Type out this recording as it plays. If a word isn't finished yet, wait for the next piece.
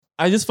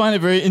I just find it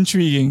very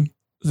intriguing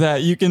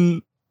that you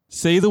can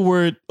say the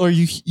word, or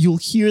you'll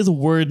hear the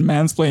word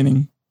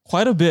mansplaining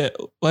quite a bit.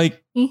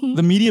 Like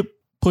the media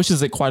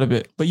pushes it quite a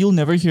bit, but you'll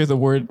never hear the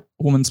word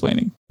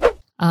womansplaining.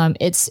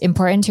 It's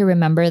important to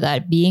remember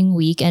that being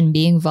weak and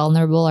being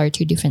vulnerable are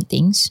two different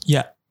things.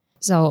 Yeah.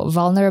 So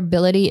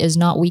vulnerability is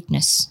not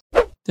weakness.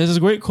 There's a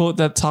great quote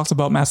that talks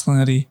about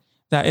masculinity,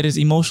 that it is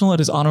emotional,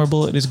 it is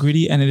honorable, it is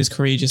gritty, and it is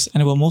courageous,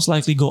 and it will most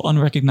likely go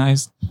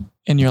unrecognized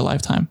in your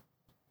lifetime.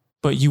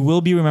 But you will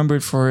be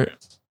remembered for it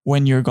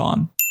when you're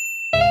gone.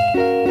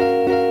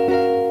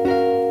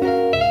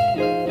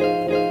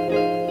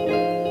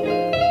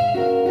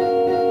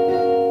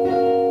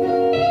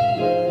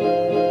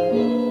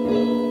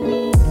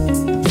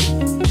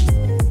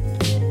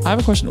 I have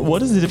a question.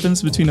 What is the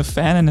difference between a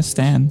fan and a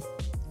stan?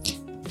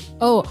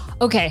 Oh,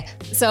 okay.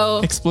 So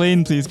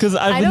explain, please, because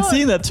I've been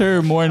seeing that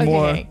term more and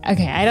more.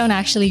 Okay, I don't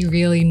actually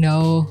really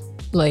know,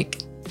 like,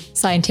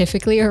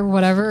 scientifically or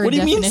whatever. What do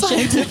you mean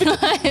scientific?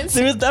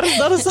 That is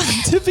not a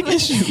scientific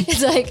issue.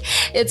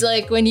 It's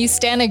like when you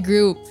stan a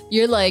group,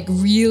 you're like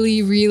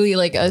really, really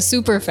like a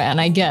super fan,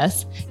 I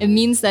guess. It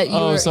means that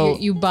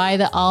you buy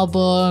the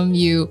album,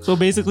 So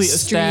basically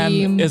stream. A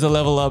stan is a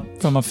level up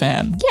from a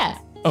fan. Yeah.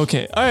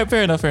 Okay. All right.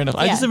 Fair enough.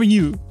 I just never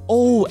knew.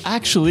 Oh,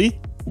 actually,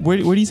 where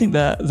do you think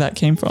that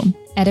came from?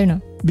 I don't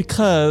know.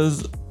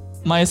 Because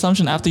my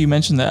assumption after you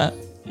mentioned that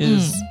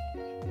is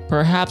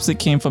perhaps it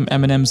came from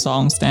Eminem's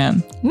song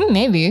Stan.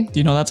 Maybe. Do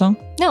you know that song?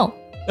 No.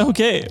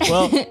 Okay.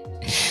 Well,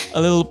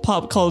 a little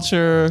pop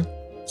culture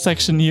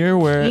section here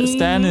where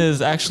Stan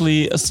is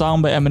actually a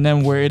song by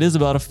Eminem where it is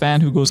about a fan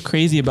who goes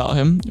crazy about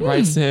him,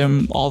 writes to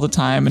him all the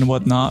time and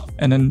whatnot.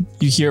 And then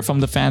you hear it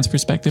from the fan's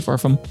perspective or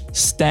from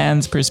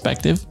Stan's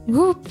perspective.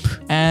 Whoop.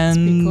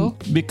 And cool.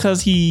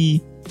 Because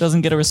he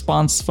doesn't get a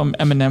response from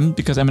Eminem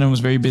because Eminem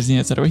was very busy,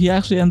 etc., he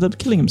actually ends up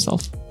killing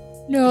himself.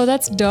 No,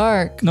 that's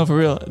dark. No, for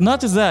real.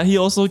 Not just that, he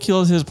also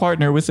kills his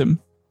partner with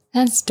him.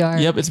 That's dark.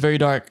 Yep, it's very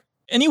dark.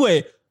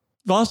 Anyway,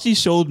 Vashti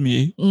showed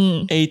me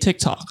a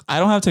TikTok. I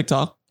don't have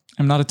TikTok.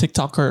 I'm not a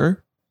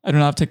TikToker. I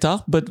don't have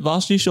TikTok, but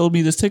Vashti showed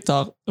me this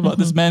TikTok about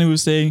this man who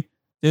was saying,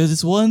 there's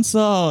this one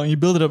song. You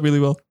build it up really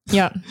well.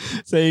 Yeah.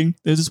 Saying,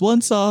 there's this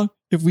one song.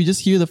 If we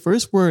just hear the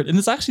first word, and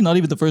it's actually not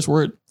even the first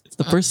word. It's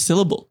the first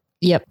syllable.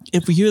 Yep.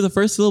 If we hear the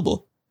first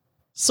syllable,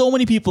 so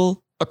many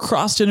people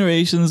across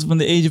generations from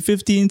the age of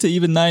 15 to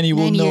even 90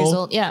 will know. Years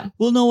old, yeah.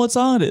 Will know what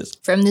song it is.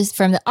 From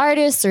the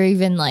artists or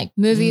even like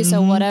movies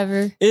or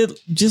whatever. You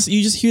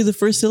just hear the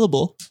first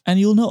syllable and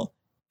you'll know.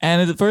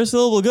 And the first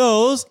syllable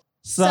goes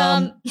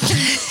some.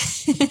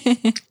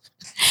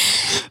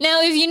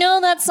 Now, if you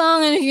know that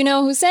song and if you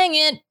know who sang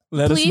it,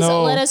 please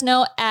let us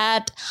know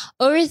at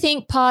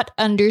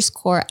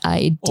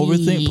overthinkpod_ID.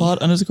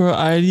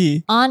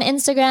 Overthinkpod_ID. On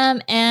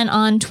Instagram and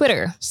on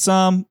Twitter.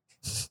 Some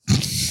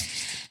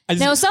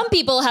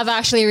people have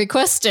actually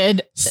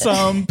requested.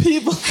 Some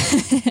people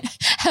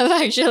have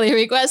actually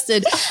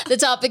requested the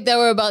topic that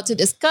we're about to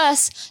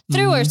discuss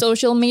through our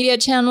social media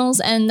channels.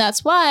 And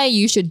that's why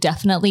you should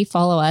definitely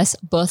follow us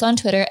both on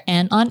Twitter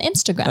and on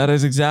Instagram. That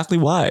is exactly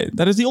why.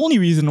 That is the only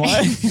reason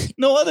why.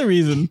 No other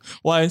reason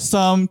why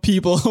some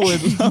people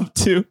would love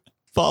to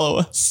follow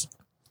us.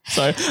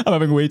 Sorry, I'm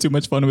having way too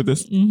much fun with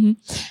this.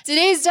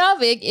 Today's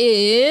topic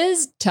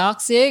is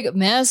toxic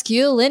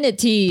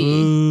masculinity.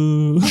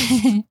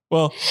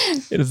 Well,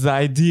 it is the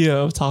idea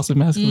of toxic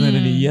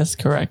masculinity. Yes,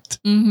 correct.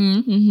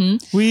 You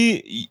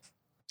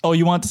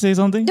want to say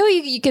something? No,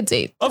 you can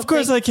say it. Of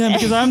course I can,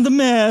 because I'm the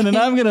man and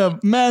I'm going to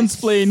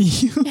mansplain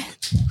you.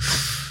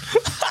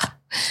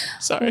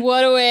 Sorry.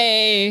 What a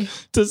way.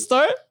 To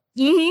start?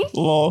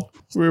 Lol.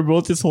 We're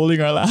both just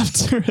holding our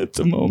laughter at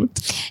the moment.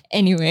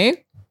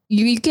 Anyway.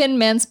 You can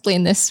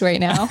mansplain this right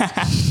now.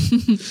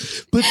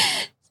 But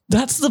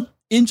that's the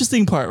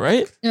interesting part,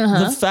 right?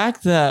 The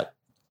fact that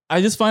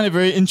I just find it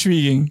very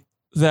intriguing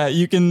that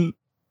you can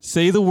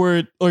say the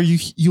word, or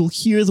you'll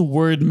hear the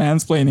word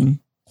mansplaining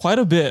quite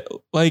a bit.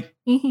 Like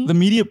the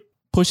media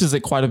pushes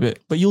it quite a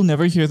bit, but you'll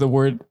never hear the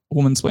word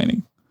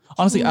womansplaining.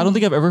 Honestly, I don't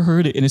think I've ever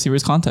heard it in a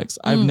serious context.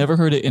 I've never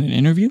heard it in an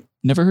interview,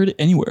 never heard it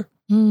anywhere.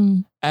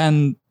 And I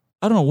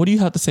don't know, what do you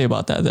have to say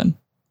about that then?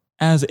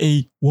 As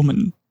a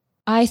woman.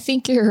 I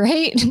think you're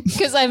right,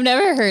 because I've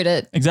never heard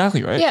it.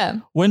 Exactly, right? Yeah.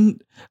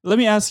 Let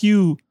me ask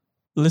you,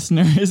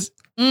 listeners,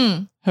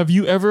 have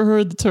you ever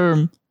heard the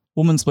term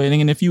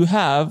womansplaining? And if you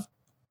have,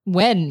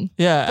 when?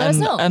 Yeah, Let us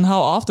know. And how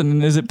often?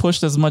 And is it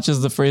pushed as much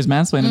as the phrase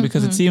mansplaining?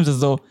 Because it seems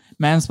as though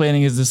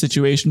mansplaining is the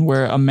situation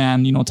where a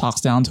man, talks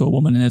down to a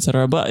woman and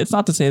etc. But it's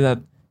not to say that,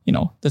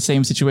 the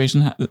same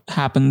situation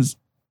happens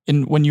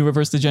when you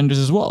reverse the genders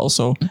as well.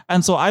 So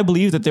I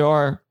believe that there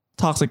are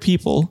toxic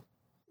people.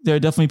 There are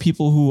definitely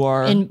people who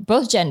are... In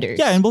both genders.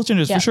 Yeah, in both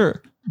genders, for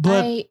sure.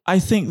 But I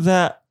think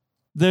that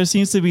there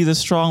seems to be this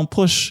strong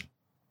push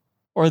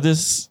or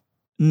this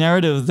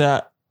narrative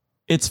that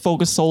it's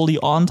focused solely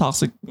on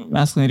toxic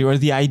masculinity or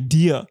the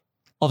idea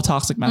of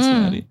toxic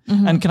masculinity.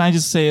 And can I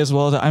just say as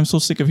well that I'm so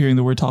sick of hearing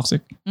the word toxic.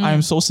 I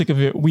am so sick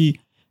of it. We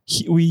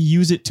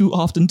use it too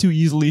often, too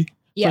easily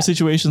for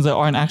situations that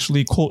aren't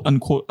actually quote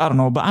unquote, I don't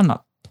know, but I'm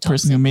not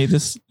person who made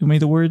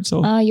the word.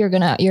 So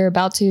you're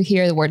about to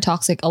hear the word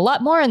toxic a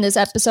lot more in this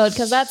episode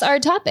because that's our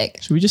topic.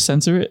 Should we just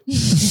censor it?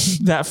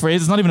 That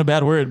phrase is not even a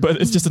bad word,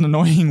 but it's just an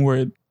annoying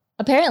word.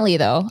 Apparently,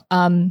 though,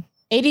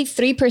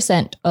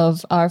 83%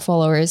 of our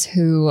followers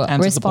who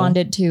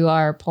responded to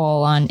our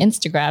poll on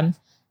Instagram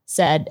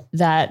said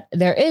that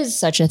there is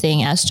such a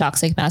thing as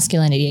toxic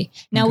masculinity.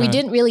 Now, we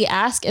didn't really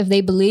ask if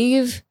they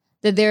believe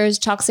that there is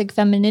toxic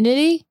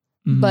femininity,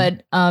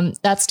 but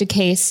that's the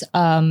case.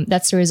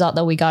 That's the result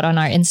that we got on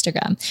our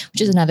Instagram,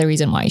 which is another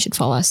reason why you should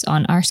follow us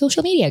on our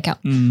social media account.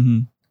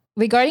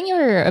 Regarding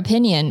your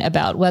opinion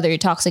about whether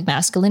toxic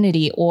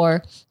masculinity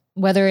or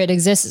whether it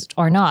exists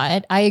or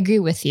not, I agree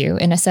with you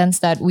in a sense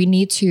that we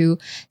need to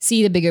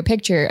see the bigger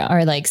picture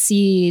or like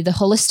see the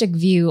holistic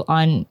view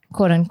on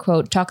quote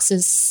unquote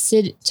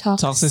toxicity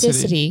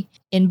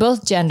in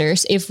both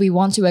genders if we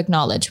want to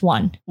acknowledge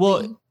one.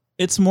 Well,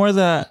 it's more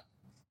that,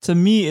 to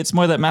me, it's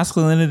more that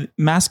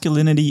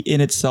masculinity in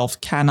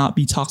itself cannot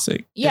be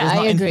toxic. Yeah, it is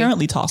not I agree.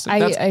 Inherently toxic. I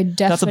definitely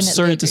that's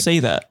absurd agree. To say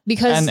that.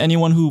 And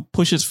anyone who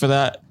pushes for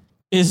that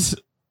is,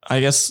 I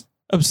guess,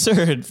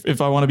 absurd if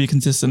I want to be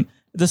consistent.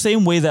 The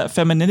same way that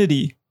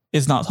femininity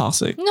is not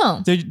toxic.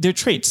 No. They're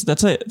traits.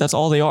 That's it. That's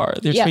all they are.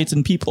 They're traits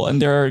in people.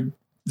 And there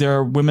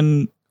are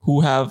women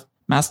who have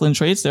masculine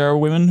traits. There are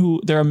men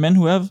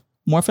who have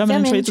more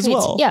feminine traits as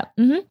well. Yeah.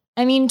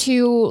 I mean,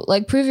 to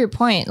like prove your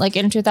point, like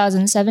in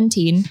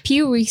 2017,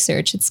 Pew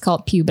Research, it's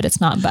called Pew, but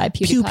it's not by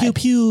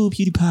PewDiePie.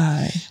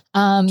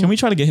 PewDiePie. Can we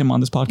try to get him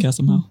on this podcast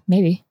somehow?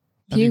 Maybe.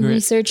 Pew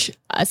Research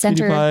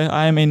Center. PewDiePie,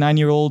 I am a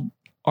 9-year-old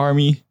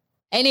army.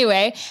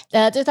 Anyway,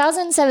 the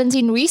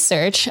 2017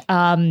 research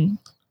found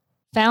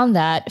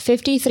that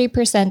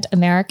 53%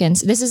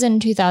 Americans, this is in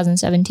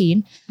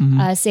 2017,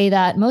 say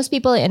that most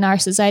people in our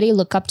society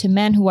look up to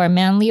men who are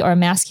manly or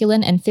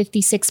masculine, and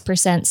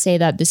 56% say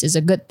that this is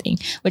a good thing,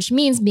 which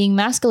means being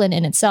masculine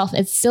in itself,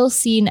 it's still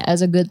seen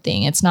as a good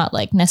thing. It's not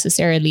like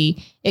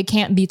necessarily, it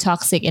can't be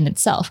toxic in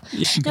itself.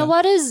 Yeah, okay. Now,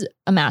 what is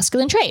a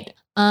masculine trait?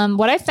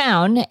 What I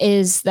found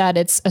is that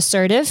it's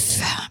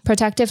assertive,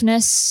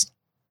 protectiveness,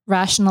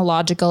 rational,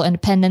 logical,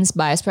 independence,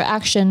 bias for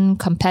action,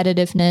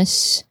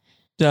 competitiveness.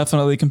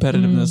 Definitely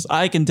competitiveness.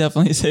 I can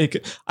definitely say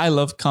I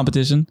love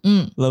competition,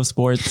 love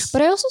sports.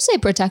 But I also say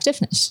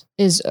protectiveness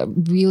is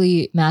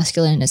really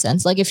masculine in a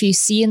sense. Like if you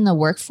see in the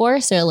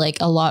workforce, there are like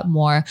a lot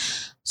more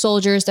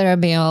soldiers that are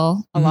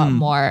male, a lot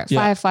more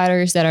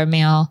firefighters that are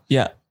male.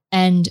 Yeah.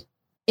 And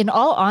in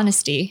all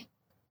honesty,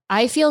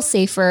 I feel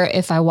safer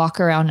if I walk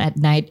around at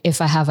night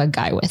if I have a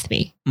guy with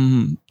me.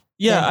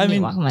 Yeah, I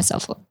mean, walking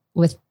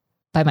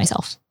by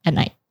myself at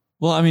night.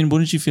 Well, I mean,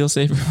 wouldn't you feel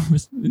safer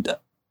with,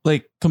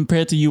 like,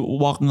 compared to you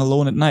walking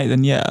alone at night?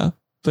 Then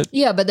but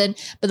then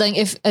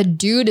if a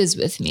dude is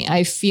with me,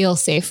 I feel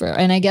safer,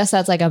 and I guess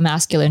that's like a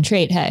masculine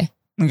trait. Hey.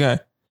 Okay.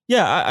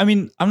 Yeah, I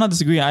mean, I'm not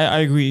disagreeing. I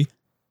agree.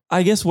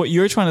 I guess what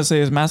you're trying to say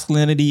is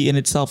masculinity in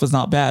itself is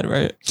not bad,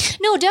 right?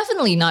 No,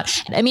 definitely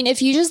not. I mean,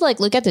 if you just like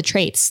look at the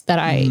traits that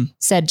I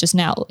said just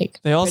now, like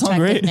they all sound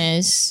great.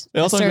 They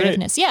all sound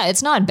great. Yeah,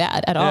 it's not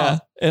bad at all.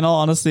 In all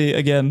honesty,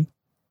 again,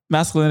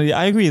 masculinity,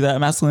 I agree that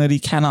masculinity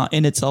cannot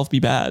in itself be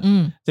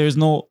bad. There's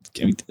no,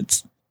 I mean,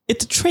 it's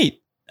a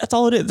trait. That's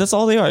all it is. That's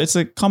all they are. It's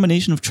a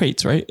combination of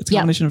traits, right? It's a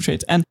combination of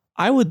traits. And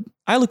I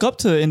look up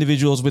to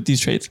individuals with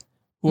these traits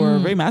who are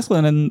very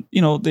masculine, and,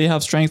 you know, they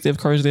have strength, they have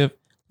courage, they have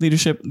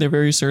leadership, they're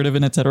very assertive,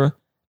 and etc.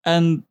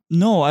 And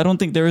no, I don't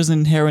think there is an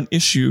inherent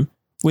issue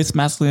with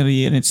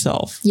masculinity in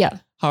itself. Yeah.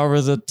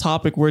 However, the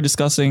topic we're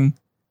discussing,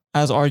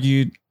 as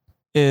argued,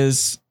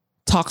 is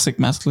toxic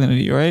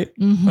masculinity, right?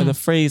 Or the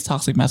phrase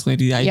toxic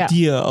masculinity, the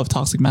idea of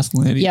toxic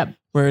masculinity,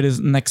 where it is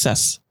an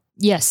excess.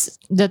 Yes.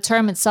 The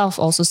term itself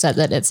also said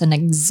that it's an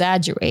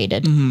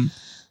exaggerated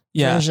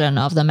version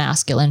of the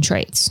masculine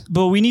traits.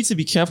 But we need to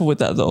be careful with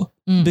that, though,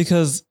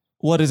 because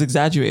what is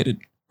exaggerated,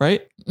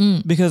 right?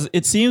 Because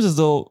it seems as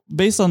though,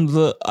 based on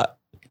the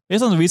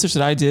research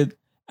that I did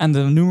and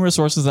the numerous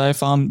sources that I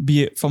found,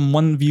 be it from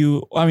one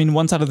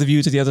side of the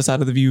view to the other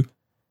side of the view,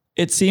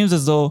 it seems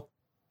as though,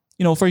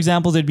 you know, for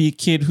example, there'd be an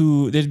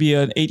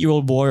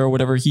 8-year-old boy or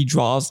whatever, he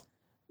draws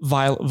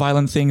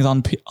violent things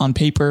on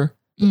paper.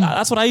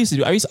 That's what I used to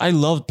do. I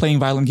loved playing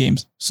violent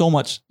games so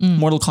much.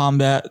 Mortal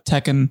Kombat,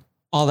 Tekken,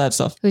 all that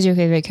stuff. Who's your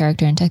favorite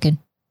character in Tekken?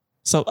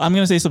 So I'm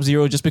going to say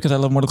Sub-Zero just because I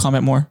love Mortal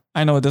Kombat more.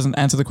 I know it doesn't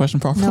answer the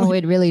question properly. No,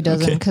 it really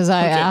doesn't, because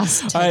I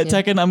asked Tekken. All right,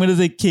 Tekken, I'm going to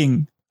say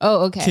King.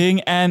 Oh, okay.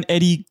 King and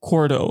Eddie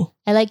Cordo.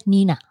 I like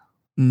Nina.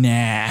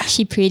 Nah.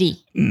 She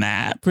pretty.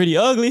 Nah, pretty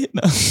ugly.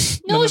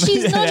 No,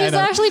 she's not. She's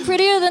actually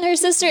prettier than her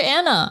sister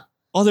Anna.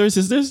 Oh, they're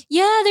sisters?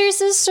 Yeah, they're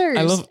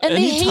sisters. And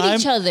they hate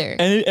each other.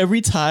 And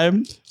every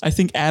time I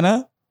think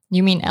Anna.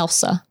 You mean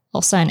Elsa?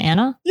 Elsa and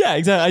Anna? Yeah,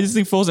 exactly. I just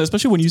think Frozen,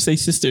 especially when you say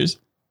sisters.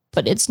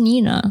 But it's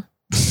Nina.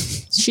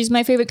 She's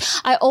my favorite.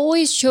 I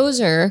always chose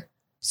her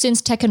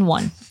since Tekken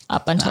 1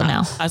 up until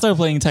now. I started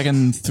playing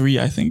Tekken 3,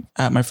 I think,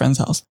 at my friend's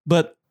house.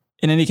 But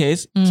in any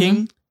case,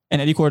 King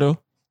and Eddie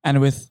Cordo,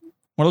 and with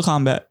Mortal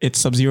Kombat, it's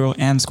Sub-Zero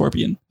and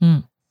Scorpion.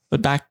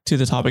 But back to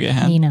the topic at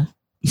hand. Nina.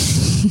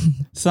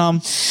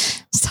 Stop.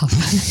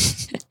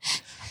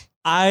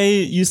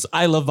 I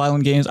love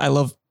violent games. I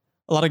love,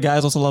 a lot of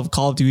guys also love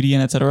Call of Duty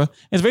and etc.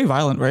 It's very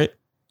violent, right?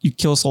 You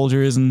kill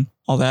soldiers and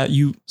all that.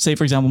 You say,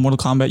 for example, Mortal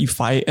Kombat, you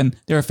fight and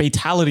there are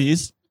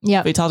fatalities.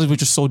 Yeah. Fatalities,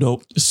 which are so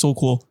dope. It's so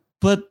cool.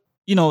 But,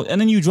 you know, and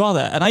then you draw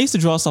that. And I used to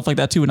draw stuff like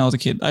that too when I was a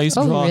kid. I used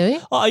to draw. Really?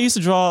 I used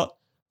to draw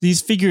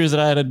these figures that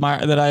I'd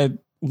admire, that I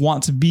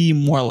want to be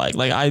more like.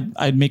 Like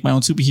I'd make my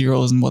own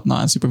superheroes and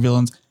whatnot and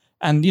supervillains.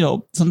 And, you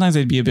know, sometimes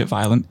they'd be a bit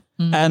violent.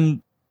 Mm.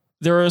 And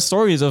there are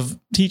stories of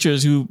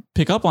teachers who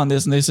pick up on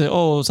this and they say,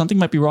 oh, something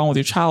might be wrong with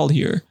your child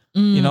here.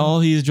 Mm. You know,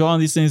 he's drawing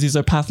these things. These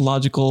are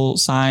pathological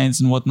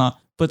signs and whatnot.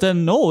 But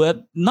then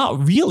no,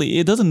 not really.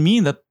 It doesn't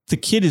mean that the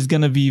kid is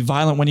going to be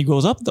violent when he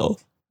grows up, though.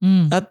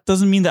 Mm. That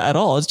doesn't mean that at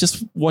all. It's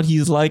just what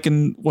he's like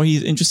and what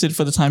he's interested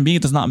for the time being.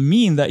 It does not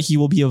mean that he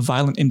will be a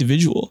violent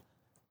individual.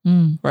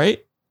 Mm.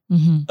 Right?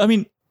 Mm-hmm. I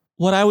mean,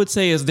 what I would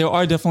say is there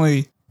are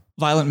definitely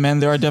violent men.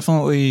 There are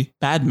definitely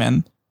bad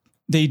men.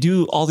 They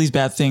do all these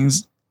bad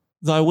things,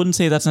 though I wouldn't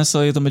say that's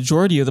necessarily the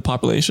majority of the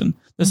population.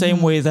 The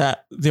same way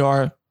that there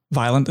are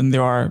violent and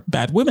there are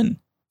bad women.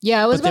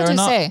 Yeah, I was about to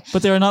say.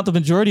 But they are not the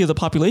majority of the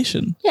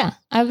population. Yeah,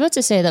 I was about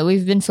to say that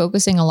we've been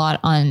focusing a lot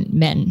on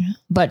men,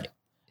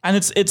 and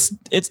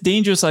it's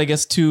dangerous, I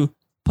guess, to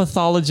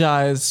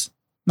pathologize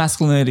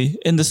masculinity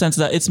in the sense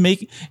that it's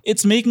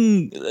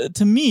making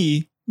to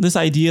me this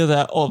idea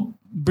that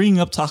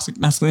bringing up toxic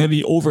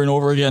masculinity over and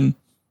over again,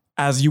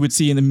 as you would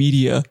see in the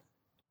media,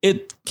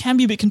 it can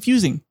be a bit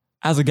confusing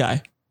as a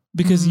guy.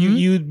 Because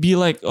you'd be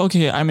like,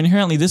 okay, I'm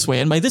inherently this way.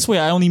 And by this way,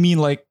 I only mean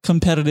like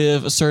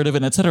competitive, assertive,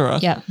 and etc.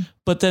 Yeah.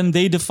 But then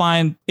they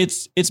define,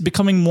 it's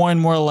becoming more and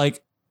more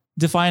like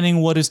defining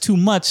what is too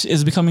much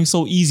is becoming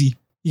so easy.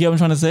 You get what I'm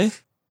trying to say?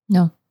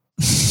 No.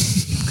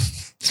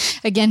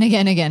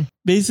 Again.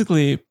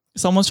 Basically,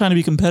 someone's trying to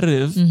be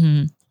competitive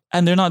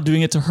and they're not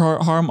doing it to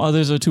harm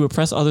others or to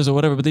oppress others or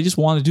whatever, but they just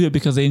want to do it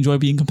because they enjoy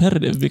being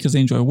competitive, because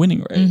they enjoy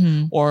winning, right?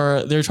 Mm-hmm.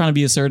 Or they're trying to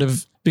be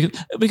assertive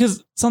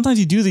because sometimes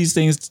you do these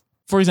things.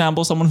 For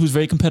example, someone who's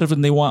very competitive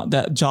and they want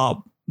that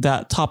job,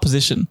 that top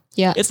position.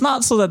 Yeah. It's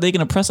not so that they can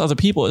oppress other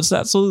people. It's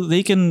that so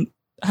they can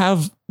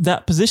have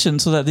that position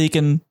so that they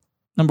can,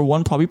 number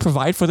one, probably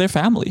provide for their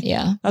family.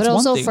 Yeah. That's but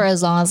also for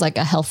as long as like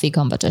a healthy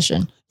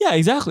competition. Yeah,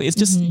 exactly. It's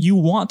just you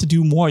want to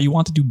do more. You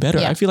want to do better.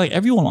 Yeah. I feel like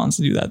everyone wants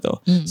to do that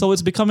though. Mm. So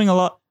it's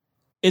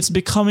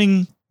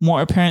becoming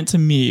more apparent to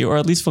me, or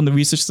at least from the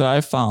research that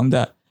I've found,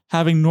 that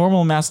having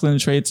normal masculine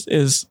traits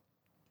is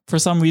for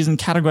some reason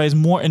categorized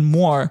more and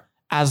more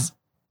as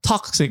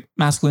toxic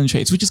masculine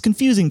traits, which is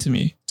confusing to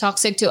me.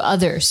 Toxic to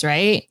others,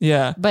 right?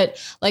 Yeah. But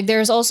like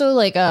there's also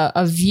like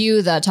a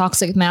view that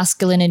toxic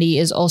masculinity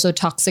is also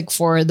toxic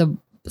for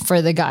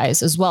the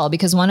guys as well,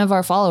 because one of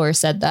our followers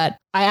said that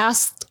I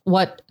asked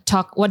what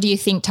do you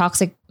think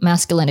toxic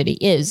masculinity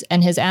is,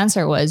 and his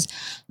answer was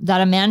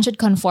that a man should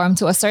conform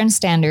to a certain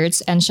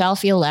standards and shall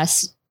feel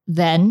less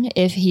than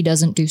if he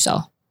doesn't do so.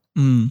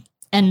 Mm.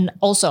 And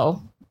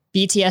also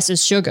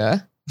BTS's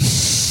Sugar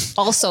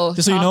also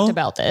talked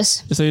about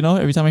this. Just so you know,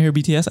 every time I hear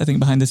BTS, I think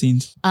behind the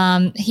scenes.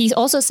 He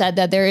also said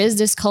that there is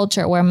this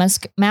culture where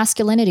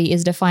masculinity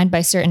is defined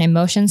by certain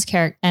emotions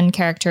and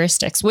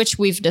characteristics, which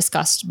we've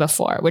discussed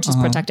before, which is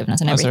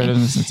protectiveness and everything.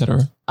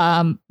 Assertiveness,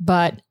 etc.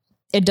 But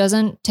it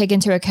doesn't take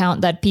into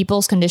account that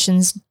people's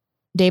conditions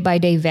day by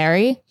day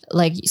vary.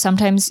 Like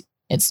sometimes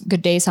it's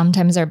good days,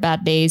 sometimes are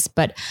bad days,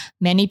 but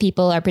many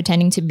guys are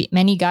pretending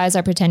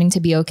to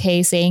be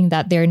okay, saying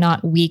that they're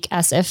not weak,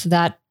 as if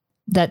that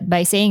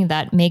by saying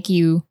that make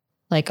you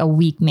like a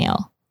weak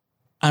male.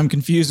 I'm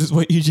confused with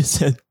what you just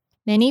said.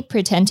 Many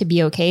pretend to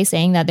be okay,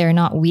 saying that they're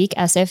not weak,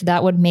 as if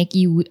that would make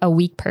you a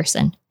weak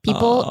person.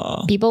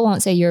 People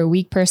won't say you're a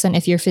weak person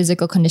if your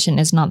physical condition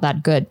is not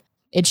that good.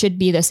 It should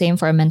be the same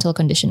for a mental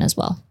condition as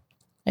well.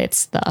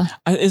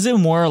 Is it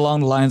more along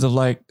the lines of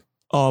like,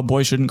 oh,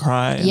 boys shouldn't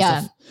cry? And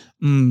yeah.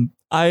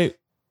 Stuff?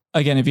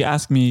 Again, if you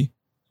ask me,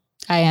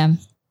 I am.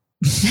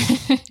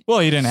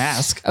 Well, you didn't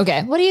ask.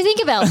 Okay. What do you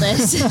think about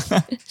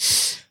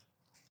this?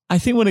 I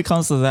think when it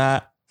comes to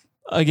that,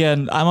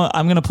 again,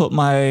 I'm going to put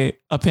my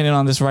opinion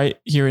on this right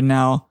here and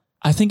now.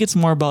 I think it's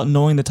more about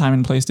knowing the time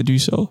and place to do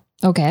so.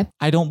 Okay.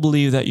 I don't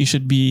believe that you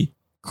should be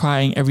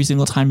crying every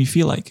single time you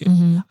feel like it.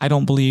 Mm-hmm. I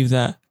don't believe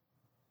that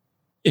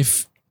I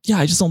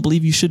just don't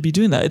believe you should be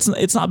doing that.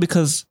 It's not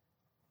because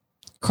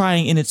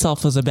crying in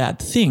itself is a bad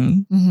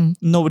thing. Mm-hmm.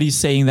 Nobody's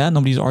saying that.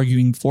 Nobody's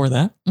arguing for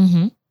that.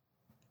 Mm-hmm.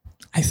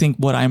 I think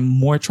what I'm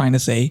more trying to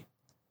say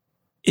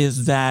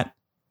is that,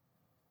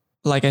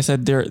 like I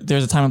said,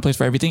 there's a time and place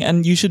for everything,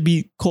 and you should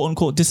be quote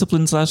unquote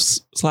disciplined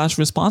slash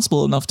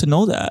responsible enough to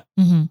know that.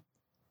 Mm-hmm.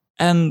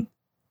 And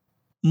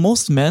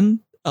most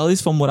men, at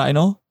least from what I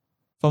know,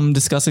 from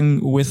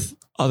discussing with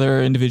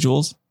other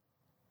individuals,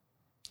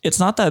 it's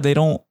not that they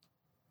don't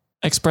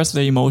express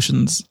their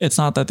emotions. It's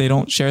not that they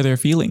don't share their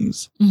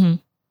feelings. Mm-hmm.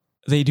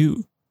 They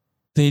do.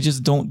 They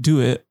just don't do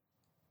it.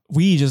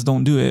 We just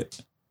don't do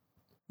it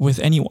with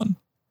anyone.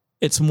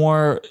 It's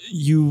more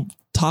you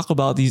talk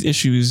about these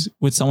issues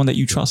with someone that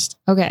you trust.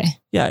 Okay.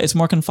 Yeah, it's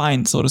more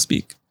confined, so to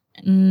speak.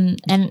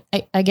 And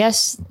I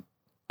guess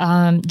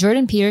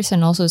Jordan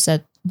Peterson also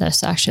said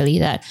this actually,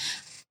 that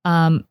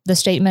the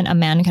statement, a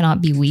man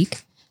cannot be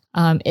weak.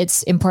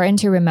 It's important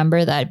to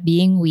remember that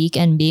being weak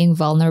and being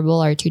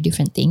vulnerable are two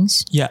different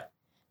things. Yeah.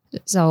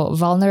 So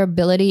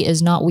vulnerability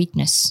is not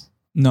weakness.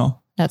 No.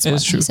 That's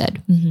what he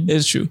said. Mm-hmm. It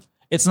is true.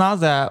 It's not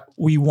that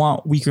we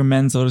want weaker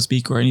men, so to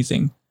speak, or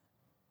anything.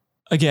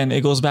 Again,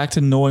 it goes back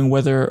to knowing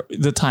whether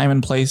the time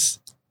and place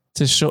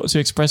to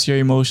express your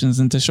emotions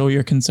and to show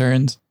your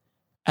concerns.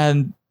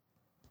 And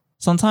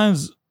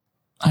sometimes,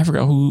 I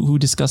forgot who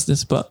discussed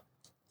this, but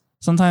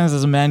sometimes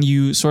as a man,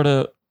 you sort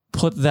of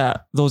put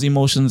those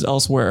emotions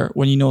elsewhere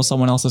when you know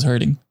someone else is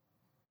hurting.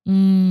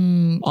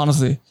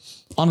 Honestly,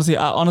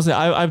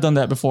 I've done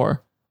that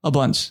before a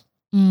bunch.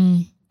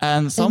 And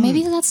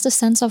maybe that's the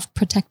sense of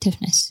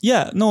protectiveness.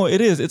 Yeah, no,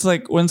 it is. It's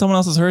like when someone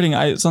else is hurting,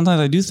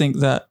 sometimes I do think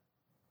that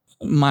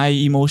my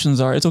emotions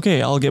are, it's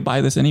okay, I'll get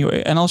by this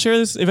anyway. And I'll share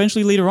this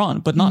eventually later on,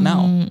 but not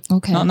now.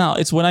 Okay. Not now.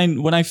 It's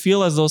when I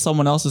feel as though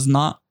someone else is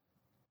not,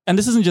 and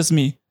this isn't just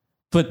me,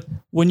 but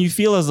when you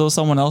feel as though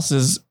someone else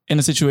is in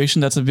a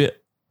situation that's a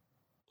bit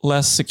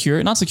less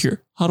secure, not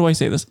secure, how do I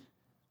say this?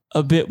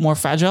 A bit more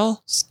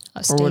fragile?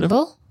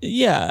 Stable?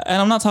 Yeah.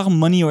 And I'm not talking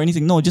money or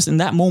anything. No, just in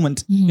that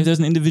moment, if there's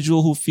an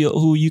individual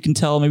who you can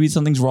tell maybe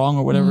something's wrong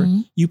or whatever,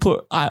 you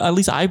try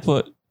to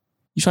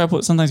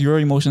put sometimes your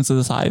emotions to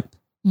the side.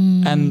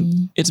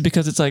 And it's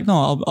because it's like,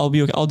 no, I'll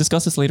be okay. I'll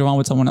discuss this later on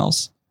with someone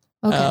else.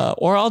 Okay.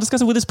 Or I'll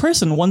discuss it with this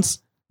person once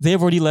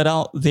they've already let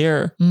out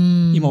their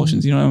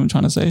emotions. You know what I'm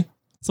trying to say?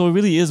 So it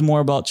really is more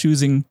about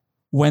choosing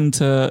when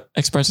to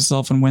express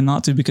yourself and when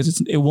not to,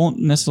 because it won't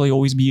necessarily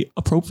always be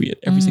appropriate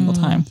every single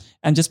time.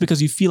 And just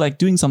because you feel like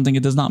doing something,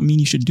 it does not mean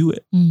you should do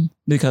it.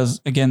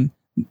 Because again,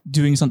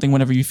 doing something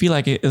whenever you feel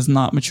like it is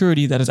not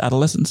maturity, that is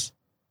adolescence.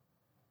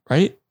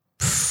 Right?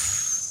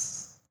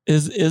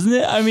 Isn't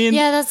it? I mean,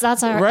 yeah, that's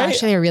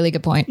actually a really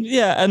good point.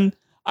 Yeah. And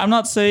I'm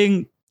not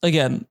saying,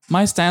 again,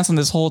 my stance on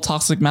this whole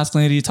toxic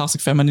masculinity, toxic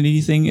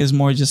femininity thing is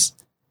more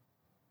just,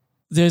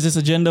 there's this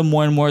agenda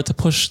more and more to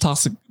push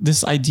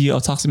this idea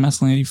of toxic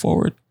masculinity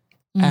forward.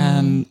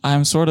 And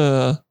I'm sort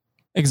of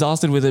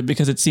exhausted with it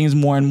because it seems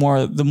more and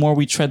more, the more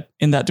we tread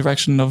in that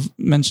direction of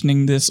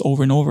mentioning this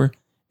over and over,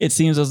 it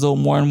seems as though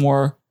more and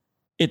more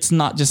it's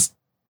not just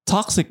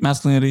toxic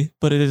masculinity,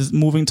 but it is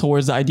moving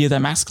towards the idea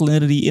that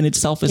masculinity in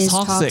itself is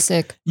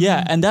toxic.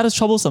 Yeah. And that is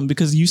troublesome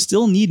because you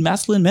still need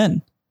masculine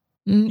men.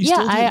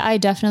 I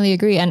definitely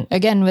agree. And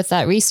again, with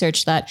that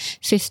research, that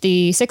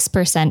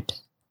 56%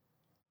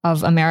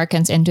 of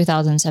Americans in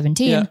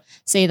 2017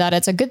 say that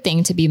it's a good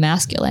thing to be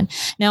masculine.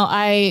 Now,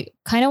 I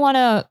kind of want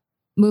to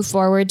move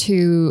forward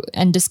to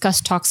and discuss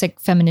toxic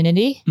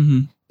femininity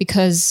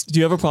because... Do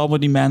you have a problem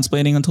with me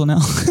mansplaining until now?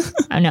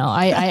 No,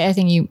 I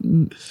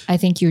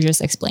think you're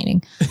just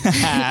explaining.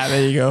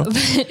 There you go.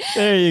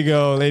 There you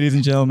go, ladies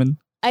and gentlemen.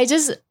 I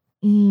just...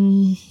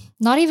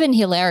 not even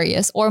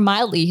hilarious or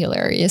mildly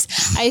hilarious.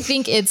 I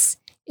think it's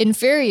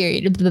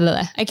infuriating.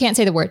 I can't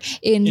say the word.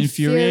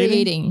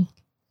 Infuriating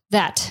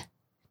that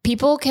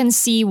people can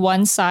see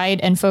one side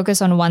and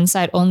focus on one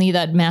side only,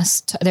 that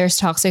there's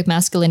toxic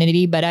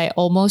masculinity, but I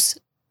almost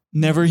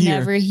never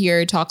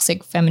hear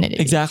toxic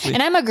femininity. Exactly.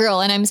 And I'm a girl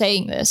and I'm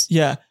saying this.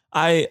 Yeah.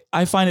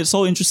 I find it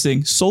so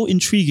interesting, so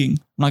intriguing.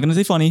 I'm not going to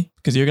say funny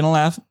because you're going to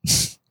laugh.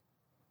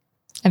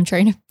 I'm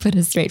trying to put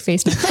a straight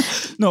face now.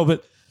 No,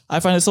 but I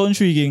find it so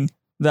intriguing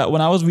that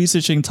when I was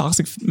researching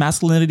toxic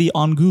masculinity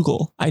on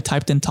Google, I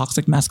typed in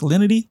toxic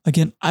masculinity.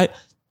 Again, I'm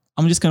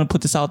just going to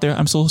put this out there.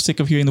 I'm so sick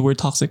of hearing the word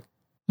toxic.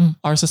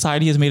 Our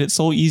society has made it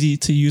so easy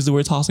to use the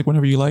word toxic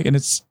whenever you like, and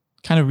it's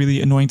kind of really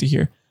annoying to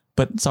hear.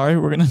 But sorry,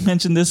 we're going to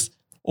mention this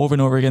over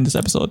and over again this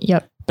episode.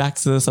 Yep. Back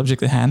to the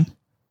subject at hand.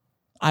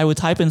 I would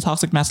type in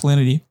toxic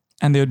masculinity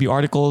and there would be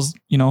articles,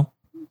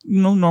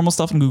 normal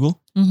stuff in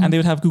Google, and they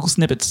would have Google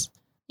snippets.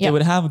 Yep. They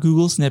would have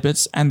Google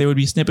snippets and there would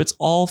be snippets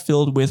all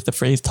filled with the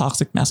phrase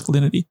toxic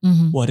masculinity.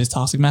 What is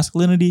toxic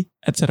masculinity,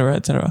 etc.,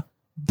 etc.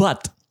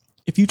 But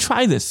if you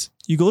try this,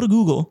 you go to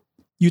Google,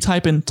 you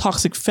type in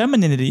toxic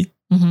femininity,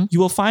 you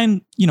will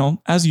find,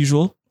 as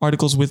usual,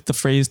 articles with the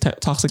phrase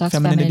toxic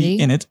femininity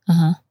in it.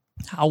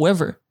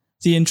 However,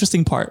 the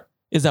interesting part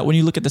is that when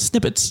you look at the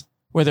snippets,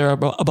 where there are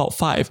about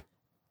 5,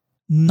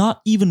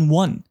 not even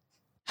one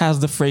has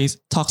the phrase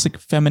toxic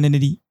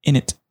femininity in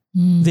it.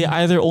 They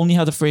either only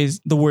have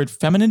the word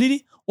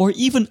femininity, or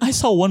even I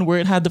saw one where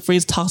it had the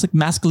phrase toxic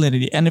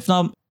masculinity. And if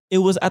not, it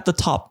was at the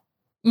top.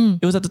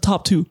 It was at the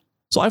top too.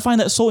 So I find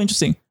that so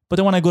interesting. But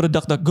then when I go to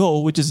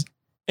DuckDuckGo, which is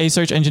a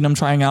search engine I'm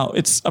trying out,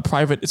 it's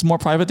more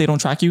private. They don't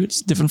track you.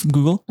 It's different from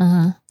Google.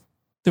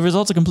 The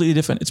results are completely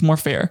different. It's more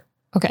fair.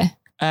 Okay.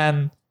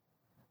 And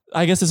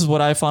I guess this is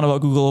what I found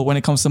about Google when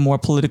it comes to more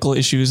political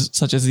issues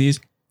such as these,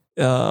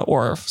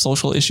 or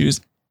social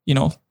issues,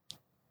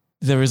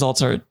 the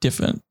results are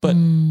different, but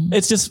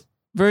it's just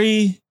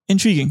very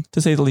intriguing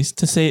to say the least,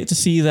 to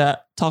see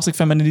that toxic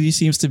femininity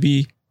seems to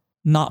be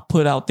not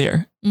put out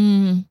there.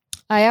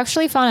 I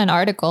actually found an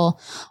article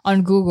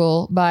on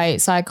Google by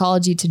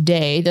Psychology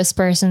Today. This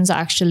person's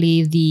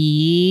actually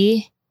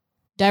the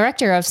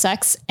director of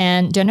sex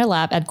and gender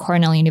lab at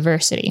Cornell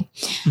University.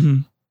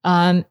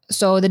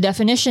 So the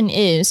definition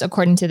is,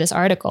 according to this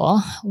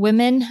article,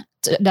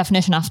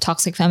 definition of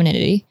toxic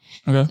femininity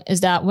is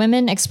that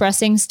women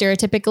expressing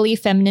stereotypically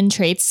feminine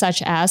traits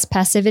such as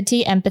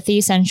passivity,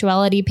 empathy,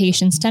 sensuality,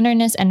 patience,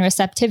 tenderness, and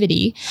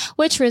receptivity,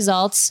 which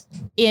results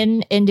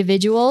in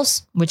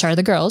individuals, which are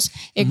the girls,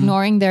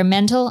 ignoring their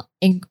mental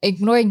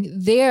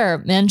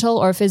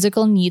or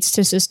physical needs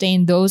to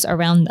sustain those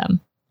around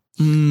them.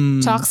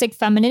 Toxic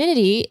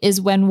femininity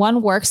is when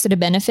one works to the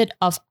benefit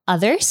of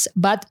others,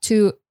 but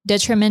to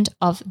detriment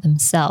of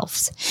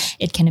themselves.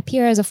 It can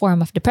appear as a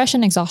form of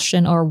depression,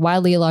 exhaustion, or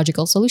wildly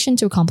illogical solution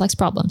to complex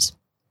problems.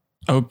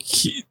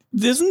 Okay.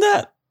 Isn't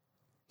that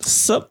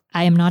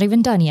I am not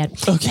even done yet.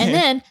 Okay. And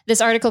then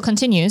this article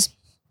continues.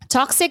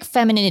 Toxic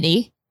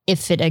femininity,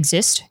 if it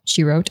exists,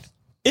 she wrote.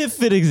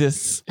 If it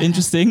exists.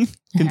 Interesting.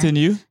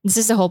 Continue. This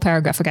is the whole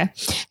paragraph, okay?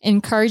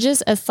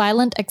 Encourages a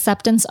silent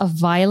acceptance of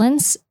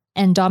violence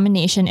and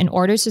domination in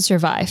order to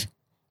survive.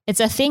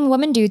 It's a thing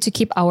women do to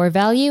keep our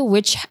value,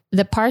 which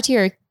the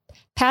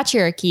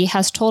patriarchy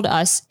has told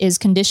us is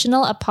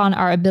conditional upon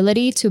our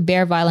ability to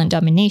bear violent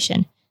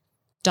domination. ...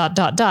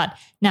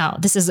 Now,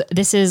 this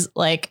is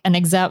like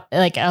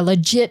a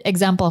legit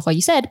example of what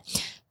you said.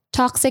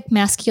 Toxic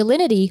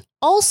masculinity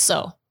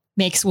also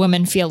makes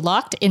women feel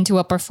locked into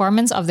a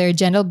performance of their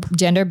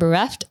gender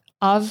bereft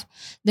of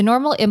the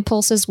normal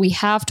impulses we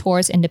have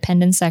towards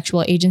independent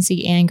sexual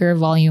agency, anger,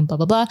 volume, blah,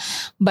 blah, blah.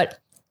 But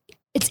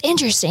it's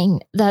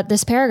interesting that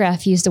this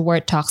paragraph used the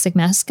word toxic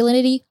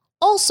masculinity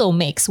also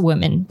makes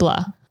women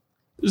blah.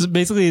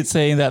 Basically, it's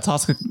saying that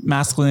toxic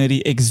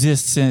masculinity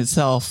exists in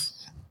itself,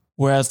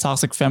 whereas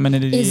toxic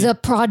femininity is a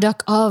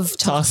product of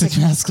toxic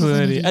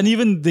masculinity. And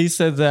even they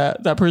said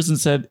that person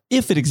said,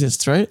 if it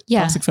exists, right?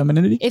 Yeah. Toxic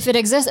femininity. If it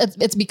exists,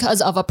 it's because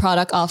of a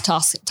product of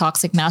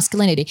toxic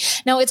masculinity.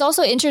 Now, it's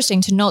also interesting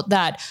to note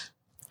that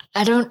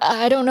I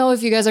don't know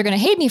if you guys are going to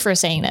hate me for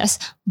saying this,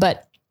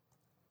 but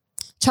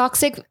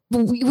toxic,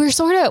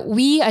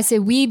 I say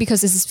we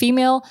because this is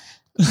female.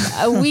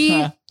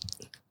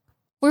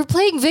 We're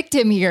playing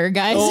victim here,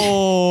 guys.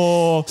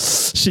 Oh,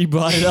 she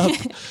brought it up.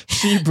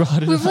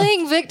 We're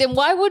playing victim.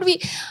 Why would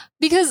we?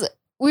 Because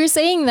we're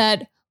saying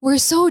that we're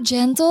so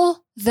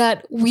gentle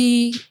that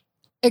we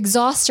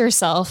exhaust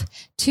ourselves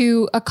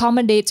to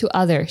accommodate to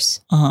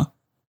others. And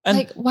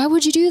why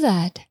would you do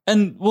that?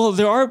 And well,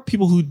 there are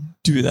people who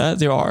do that.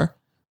 There are.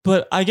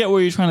 But I get what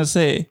you're trying to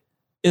say.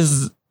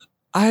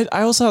 I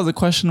also have the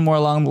question more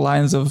along the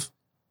lines of,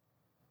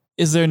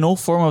 is there no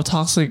form of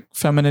toxic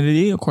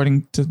femininity,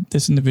 according to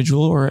this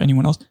individual or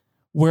anyone else,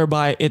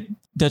 whereby it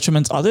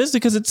detriments others?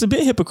 Because it's a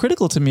bit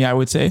hypocritical to me, I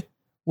would say,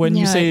 when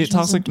you say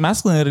toxic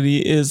masculinity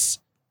is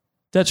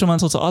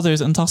detrimental to others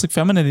and toxic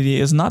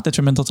femininity is not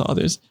detrimental to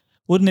others.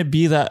 Wouldn't it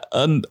be that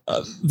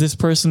this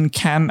person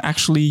can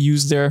actually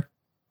use their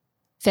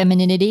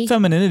femininity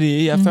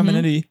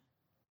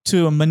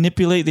to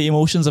manipulate the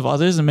emotions of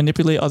others and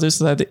manipulate others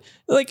so that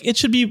it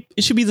should be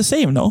the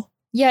same, no?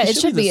 Yeah, it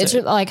should be. It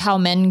should, like how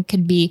men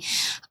could be,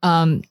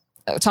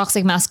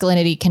 toxic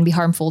masculinity can be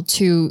harmful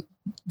to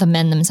the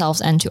men themselves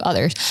and to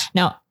others.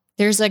 Now,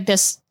 there's like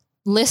this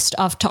list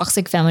of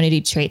toxic femininity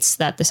traits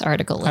that this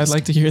article lists. I'd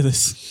like to hear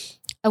this.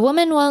 A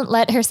woman won't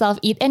let herself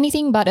eat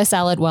anything but a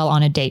salad while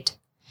on a date.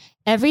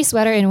 Every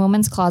sweater in a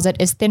woman's closet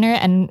is thinner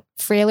and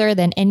frailer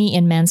than any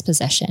in man's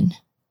possession.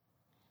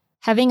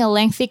 Having a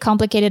lengthy,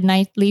 complicated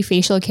nightly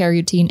facial care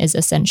routine is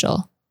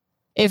essential.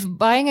 If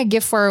buying a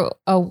gift for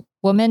a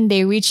woman,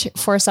 they reach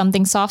for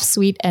something soft,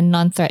 sweet, and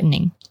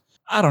non-threatening.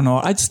 I don't know.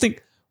 I just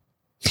think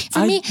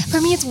for me,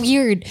 it's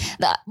weird.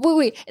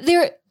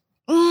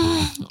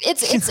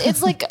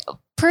 It's like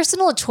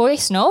personal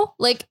choice, no?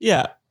 Like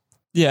yeah.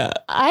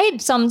 I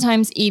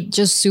sometimes eat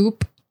just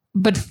soup,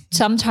 but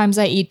sometimes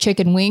I eat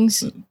chicken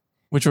wings,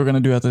 which we're gonna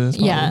do after this.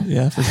 Probably.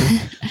 Yeah, for sure.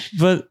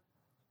 But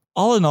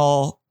all in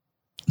all,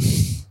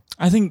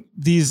 I think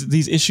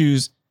these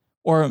issues,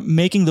 or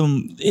making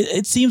them,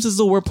 it seems as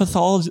though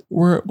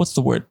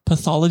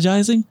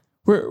pathologizing.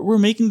 We're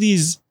making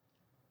these,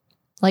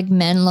 like,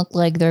 men look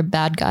like they're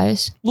bad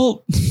guys.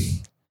 Well,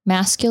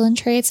 masculine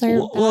traits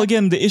are. Well,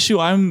 again, the issue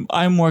I'm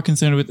more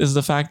concerned with is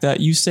the fact that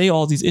you say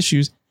all these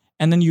issues,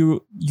 and then you're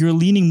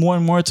leaning more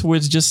and more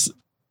towards just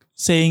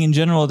saying in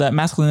general that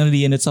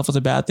masculinity in itself is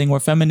a bad thing,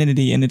 or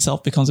femininity in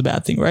itself becomes a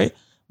bad thing, right?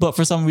 But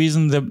for some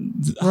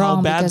reason,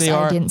 how bad they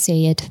are. I didn't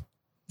say it.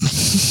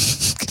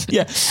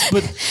 Yeah,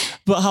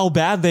 but how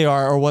bad they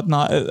are or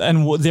whatnot,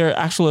 and what their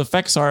actual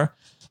effects are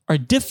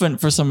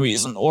different for some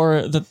reason,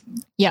 or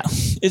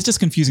it's just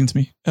confusing to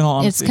me. In all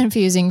honesty, it's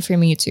confusing for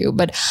me too.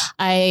 But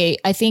I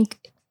think,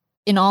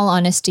 in all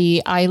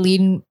honesty, I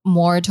lean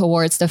more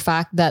towards the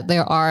fact that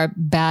there are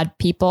bad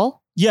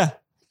people. Yeah.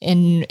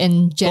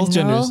 In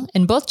general,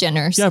 in both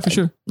genders. Yeah, for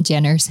sure.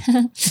 Genders.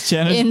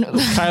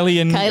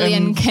 Kylie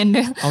and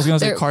Kendall. I was gonna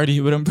say Cardi,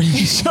 but I'm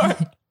pretty sure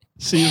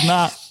she's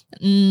not.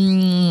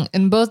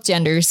 In both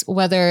genders,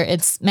 whether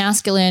it's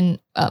masculine,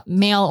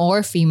 male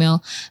or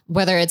female,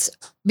 whether it's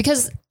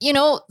because,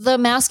 the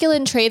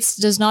masculine traits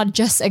does not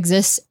just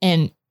exist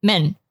in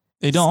men.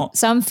 They don't.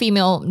 Some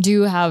female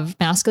do have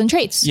masculine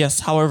traits. Yes.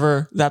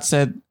 However, that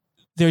said,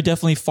 they're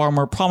definitely far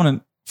more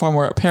prominent, far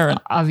more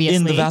apparent obviously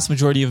in the vast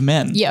majority of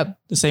men. Yep.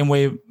 The same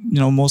way,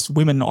 most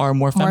women are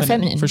more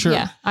feminine. For sure.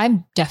 Yeah.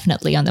 I'm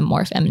definitely on the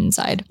more feminine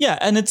side. Yeah.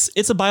 And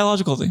it's a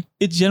biological thing.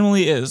 It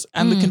generally is.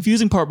 And the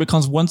confusing part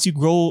becomes once you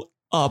grow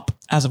up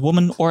as a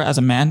woman or as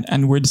a man,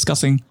 and we're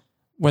discussing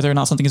whether or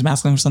not something is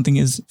masculine or something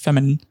is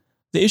feminine,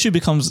 the issue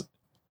becomes,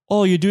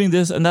 oh, you're doing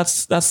this and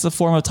that's the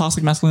form of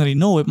toxic masculinity.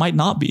 No, it might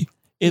not be.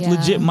 It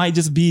legit might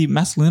just be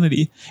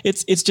masculinity.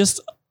 It's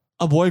just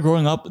a boy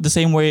growing up the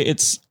same way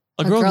it's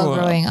a girl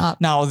growing up.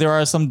 Now, there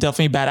are some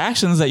definitely bad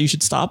actions that you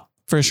should stop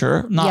for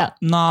sure. I'm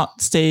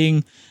not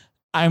saying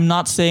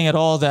at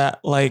all that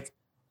like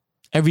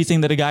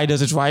everything that a guy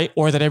does is right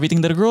or that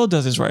everything that a girl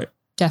does is right.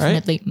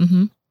 Definitely. Right?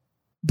 Mm-hmm.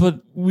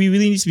 But we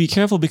really need to be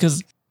careful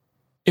because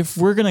if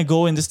we're going to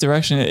go in this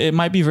direction, it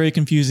might be very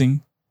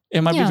confusing.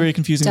 It might be very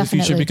confusing in the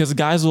future because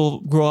guys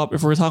will grow up.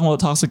 If we're talking about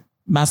toxic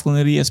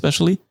masculinity,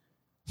 especially,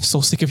 I'm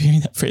so sick of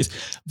hearing that phrase.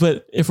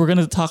 But if we're going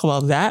to talk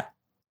about that,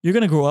 you're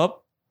going to grow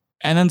up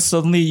and then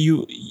suddenly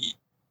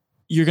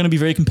you're going to be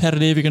very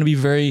competitive. You're going to be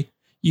very,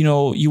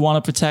 you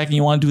want to protect and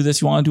you want to do this,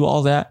 you want to do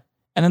all that.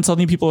 And then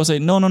suddenly people will say,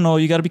 no,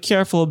 you got to be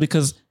careful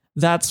because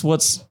that's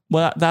what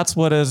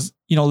has,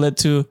 led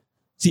to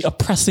the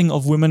oppressing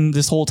of women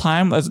this whole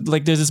time.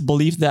 Like there's this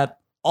belief that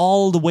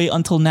all the way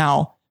until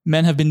now,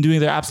 men have been doing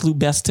their absolute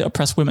best to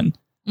oppress women.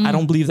 I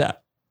don't believe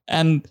that.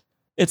 And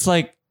it's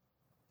like,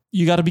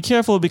 you got to be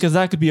careful because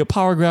that could be a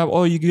power grab.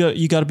 Or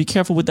you got to be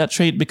careful with that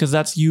trait because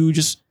that's you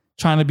just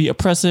trying to be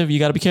oppressive. You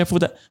got to be careful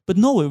with that. But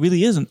no, it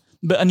really isn't.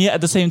 And yet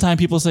at the same time,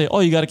 people say, oh,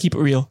 you got to keep it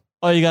real.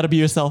 Oh, you got to be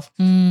yourself.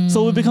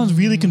 So it becomes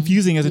really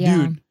confusing as a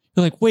dude.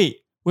 You're like,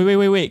 wait.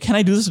 Can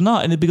I do this or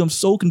not? And it becomes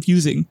so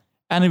confusing.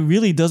 And it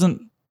really doesn't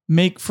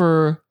make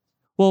for,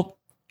 well,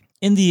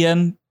 in the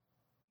end,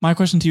 my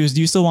question to you is,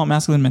 do you still want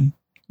masculine men?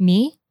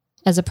 Me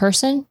as a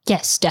person?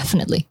 Yes,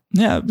 definitely.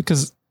 Yeah,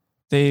 because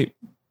they,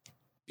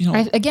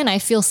 I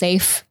feel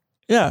safe.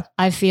 Yeah.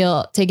 I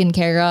feel taken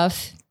care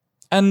of.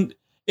 And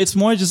it's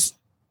more just,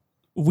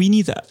 we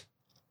need that.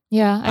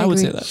 Yeah, I would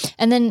agree. say that.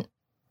 And then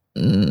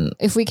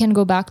if we can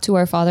go back to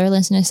our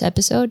fatherlessness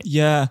episode.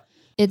 Yeah.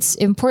 It's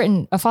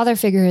important. A father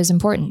figure is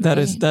important. That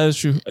is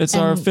true. It's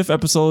our 5th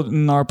episode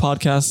in our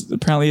podcast.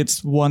 Apparently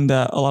it's one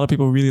that a lot of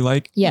people really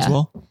like as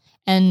well.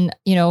 And,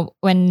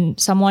 when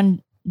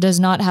someone does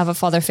not have a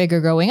father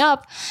figure growing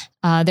up,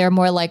 they're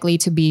more likely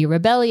to be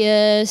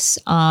rebellious,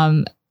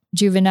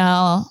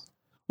 juvenile.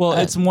 Well,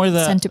 it's more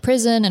that sent to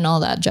prison and all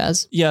that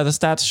jazz. Yeah, the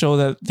stats show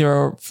that there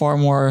are far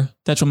more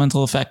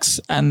detrimental effects.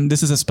 And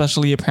this is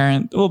especially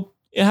apparent. Well,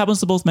 it happens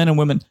to both men and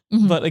women.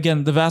 Mm-hmm. But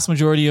again, the vast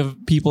majority of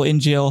people in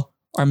jail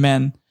are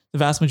men. The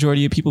vast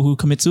majority of people who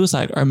commit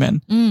suicide are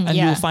men. And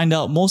you'll find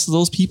out most of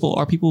those people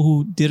are people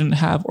who didn't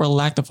have or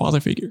lacked a father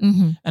figure.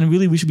 Mm-hmm. And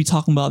really, we should be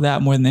talking about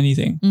that more than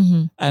anything.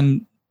 Mm-hmm.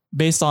 And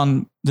based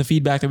on the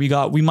feedback that we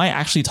got, we might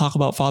actually talk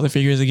about father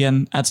figures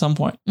again at some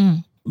point.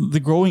 The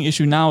growing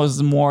issue now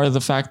is more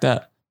the fact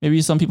that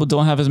maybe some people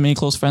don't have as many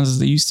close friends as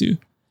they used to.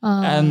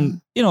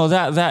 And,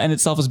 that in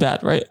itself is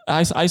bad, right?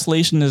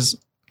 Isolation is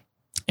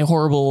a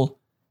horrible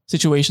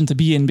situation to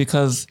be in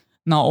because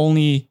not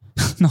only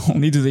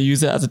do they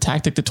use it as a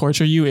tactic to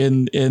torture you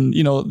in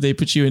they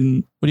put you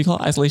in, what do you call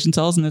it, isolation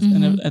cells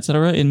and et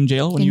cetera, in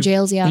jail when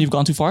you've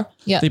gone too far.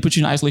 Yeah. They put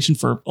you in isolation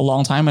for a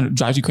long time and it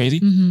drives you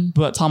crazy.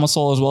 But Thomas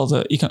Sowell, as well as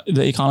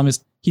the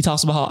economist, he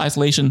talks about how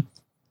isolation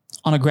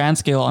on a grand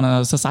scale, on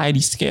a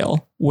society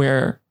scale,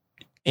 where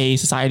a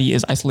society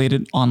is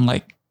isolated on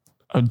like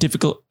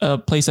a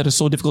place that is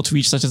so difficult to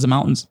reach, such as the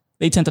mountains,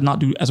 they tend to not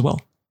do as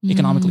well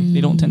economically. They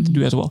don't tend to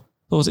do as well.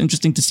 So it's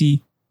interesting to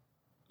see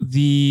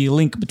the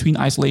link between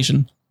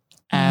isolation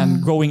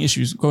and growing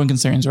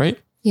concerns, right?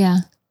 Yeah.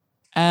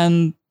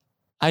 And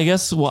I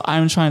guess what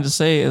I'm trying to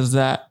say is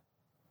that,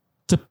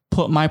 to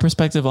put my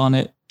perspective on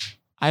it,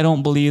 I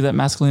don't believe that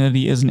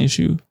masculinity is an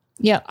issue.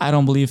 Yeah. I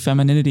don't believe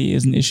femininity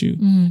is an issue.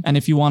 And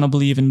if you want to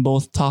believe in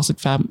both toxic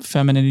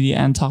femininity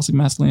and toxic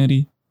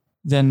masculinity,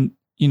 then,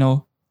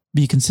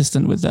 be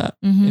consistent with that,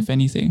 if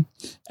anything.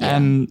 Yeah.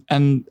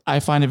 And I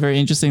find it very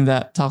interesting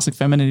that toxic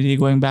femininity,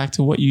 going back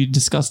to what you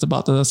discussed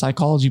about the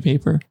psychology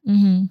paper,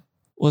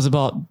 was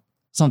about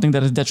something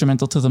that is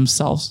detrimental to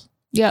themselves.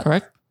 Yeah.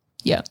 Correct?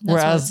 Yeah.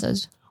 That's what it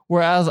says.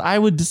 Whereas I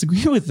would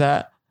disagree with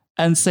that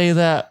and say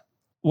that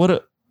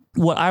what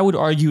I would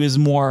argue is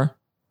more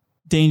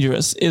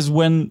dangerous is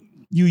when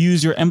you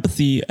use your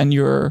empathy and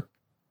your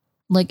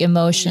like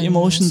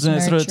emotions and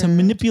etc. to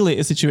manipulate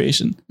a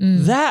situation.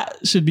 That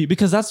should be,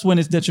 because that's when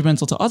it's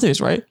detrimental to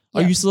others, right?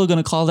 Yeah. Are you still going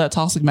to call that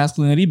toxic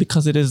masculinity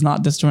because it is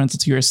not detrimental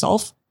to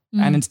yourself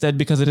and instead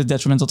because it is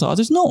detrimental to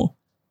others? No,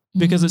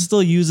 because it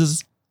still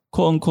uses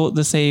quote unquote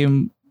the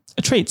same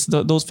traits,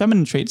 those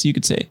feminine traits, you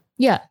could say.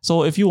 Yeah.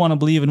 So if you want to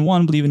believe in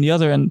one, believe in the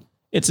other, and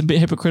it's a bit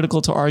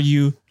hypocritical to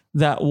argue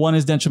that one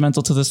is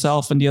detrimental to the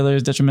self and the other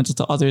is detrimental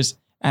to others,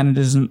 and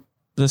it isn't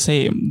the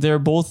same. They're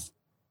both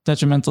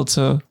detrimental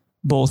to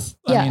both.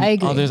 Yeah, I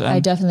agree. Others,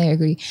 I definitely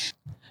agree.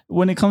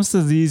 When it comes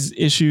to these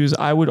issues,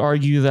 I would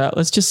argue that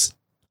let's just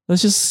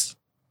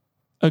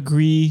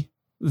agree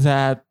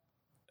that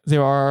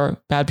there are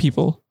bad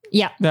people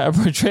that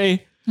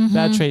portray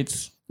bad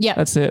traits. Yeah.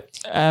 That's it.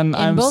 And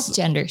in both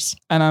genders.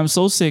 And I'm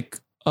so sick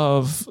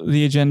of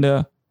the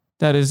agenda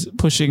that is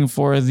pushing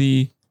for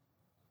the,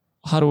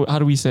 how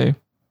do we say,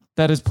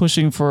 that is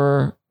pushing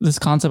for this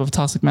concept of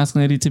toxic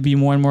masculinity to be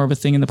more and more of a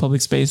thing in the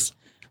public space.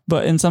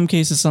 But in some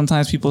cases,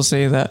 sometimes people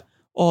say that,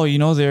 oh,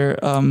 they're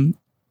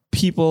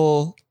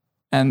people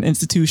and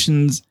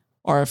institutions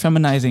are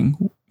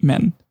feminizing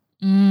men.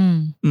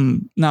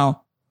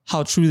 Now,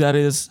 how true that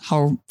is,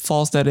 how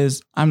false that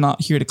is, I'm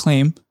not here to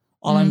claim.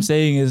 All I'm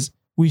saying is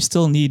we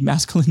still need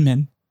masculine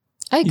men.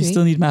 I agree. You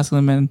still need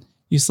masculine men.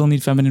 You still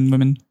need feminine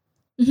women.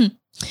 Mm-hmm.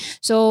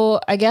 So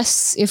I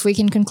guess if we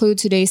can conclude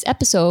today's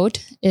episode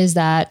is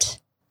that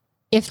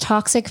if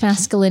toxic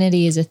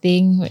masculinity is a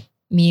thing, it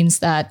means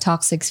that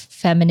toxic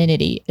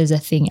femininity is a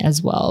thing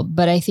as well.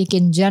 But I think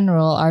in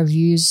general, our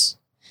views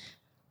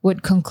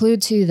would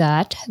conclude to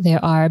that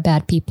there are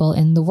bad people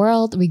in the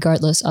world,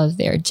 regardless of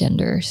their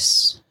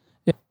genders.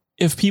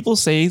 If people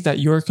say that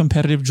your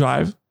competitive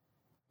drive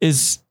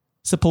is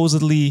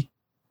supposedly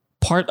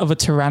part of a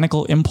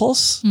tyrannical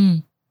impulse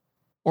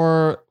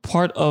or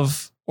part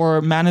of, or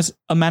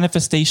a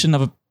manifestation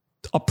of an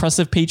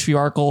oppressive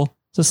patriarchal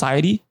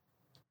society,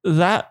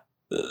 that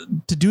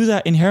to do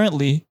that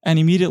inherently and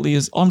immediately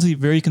is honestly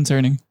very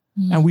concerning.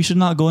 And we should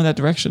not go in that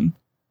direction.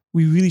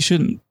 We really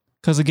shouldn't.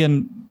 Because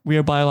again, we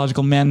are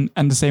biological men,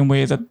 and the same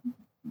way that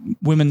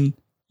women,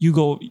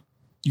 you're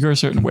a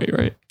certain way,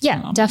 right?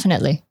 Yeah,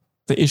 definitely.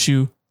 The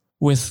issue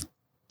with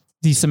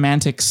the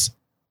semantics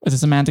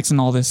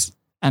and all this,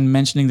 and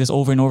mentioning this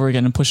over and over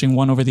again and pushing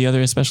one over the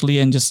other, especially,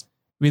 and just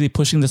really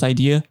pushing this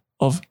idea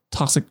of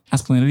toxic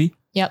masculinity,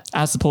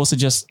 as opposed to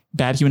just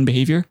bad human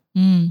behavior,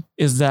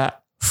 is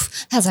that...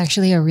 That's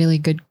actually a really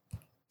good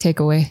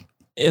takeaway.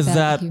 Is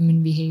that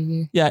human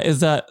behavior? Yeah, is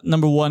that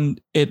number one,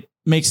 it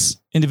makes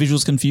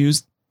individuals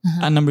confused,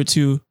 and number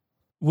two,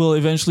 will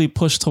eventually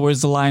push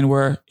towards the line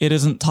where it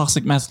isn't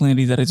toxic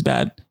masculinity that is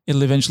bad.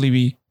 It'll eventually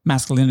be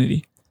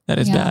masculinity that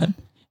is bad,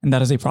 and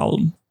that is a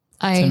problem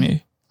to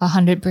me.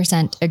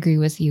 100% agree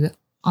with you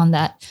on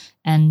that.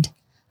 And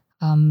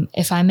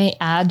if I may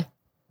add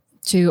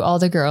to all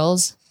the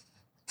girls,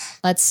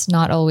 let's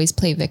not always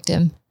play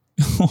victim.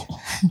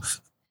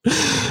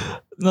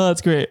 No,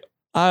 that's great.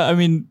 I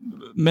mean,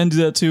 men do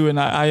that too, and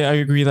I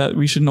agree that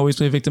we shouldn't always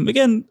play victim.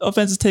 Again,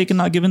 offense is taken,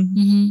 not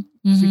given.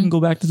 If we can go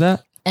back to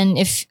that. And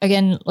if,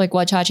 again, like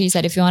what Chachi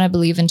said, if you want to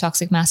believe in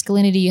toxic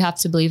masculinity, you have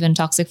to believe in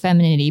toxic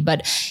femininity.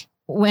 But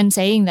when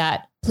saying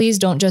that, please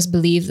don't just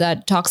believe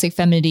that toxic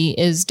femininity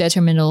is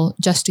detrimental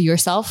just to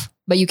yourself,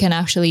 but you can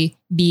actually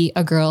be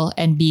a girl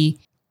and be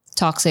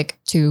toxic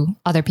to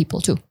other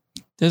people too.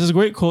 There's a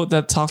great quote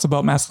that talks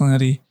about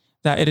masculinity,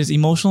 that it is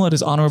emotional, it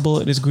is honorable,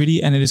 it is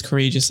gritty, and it is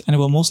courageous, and it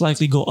will most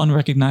likely go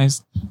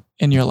unrecognized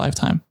in your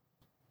lifetime.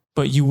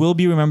 But you will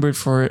be remembered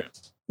for it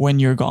when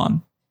you're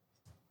gone.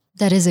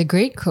 That is a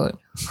great quote.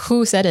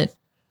 Who said it?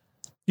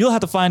 You'll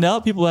have to find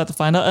out. People will have to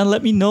find out, and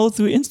let me know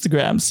through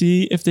Instagram.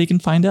 See if they can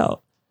find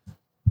out.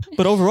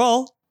 But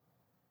overall,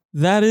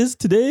 that is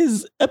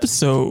today's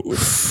episode.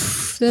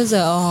 This is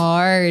a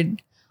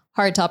hard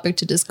topic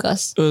to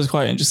discuss. It was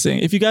quite interesting.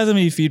 If you guys have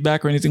any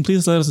feedback or anything,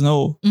 please let us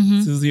know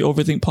through the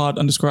Overthink Pod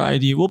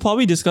 _ID. We'll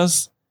probably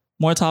discuss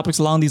more topics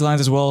along these lines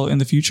as well in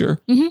the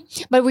future.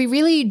 But we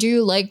really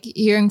do like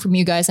hearing from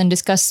you guys and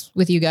discuss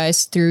with you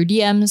guys through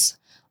DMs,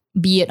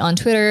 be it on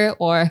Twitter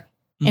or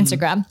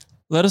Instagram.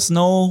 Let us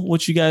know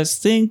what you guys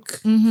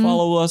think.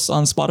 Follow us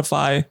on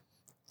Spotify,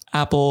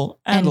 Apple,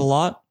 and a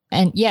lot.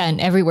 And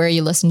everywhere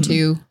you listen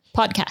to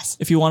podcasts.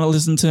 If you want to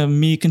listen to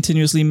me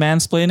continuously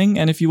mansplaining,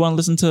 and if you want to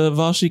listen to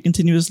Vashti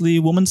continuously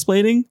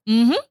womansplaining,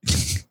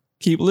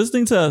 keep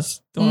listening to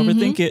us. Don't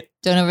overthink it.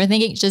 Don't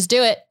overthink it. Just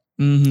do it.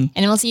 And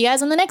we'll see you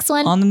guys on the next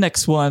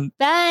one.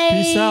 Bye.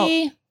 Peace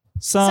out.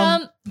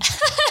 Some.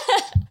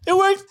 It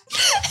worked.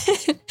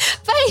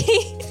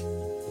 Bye.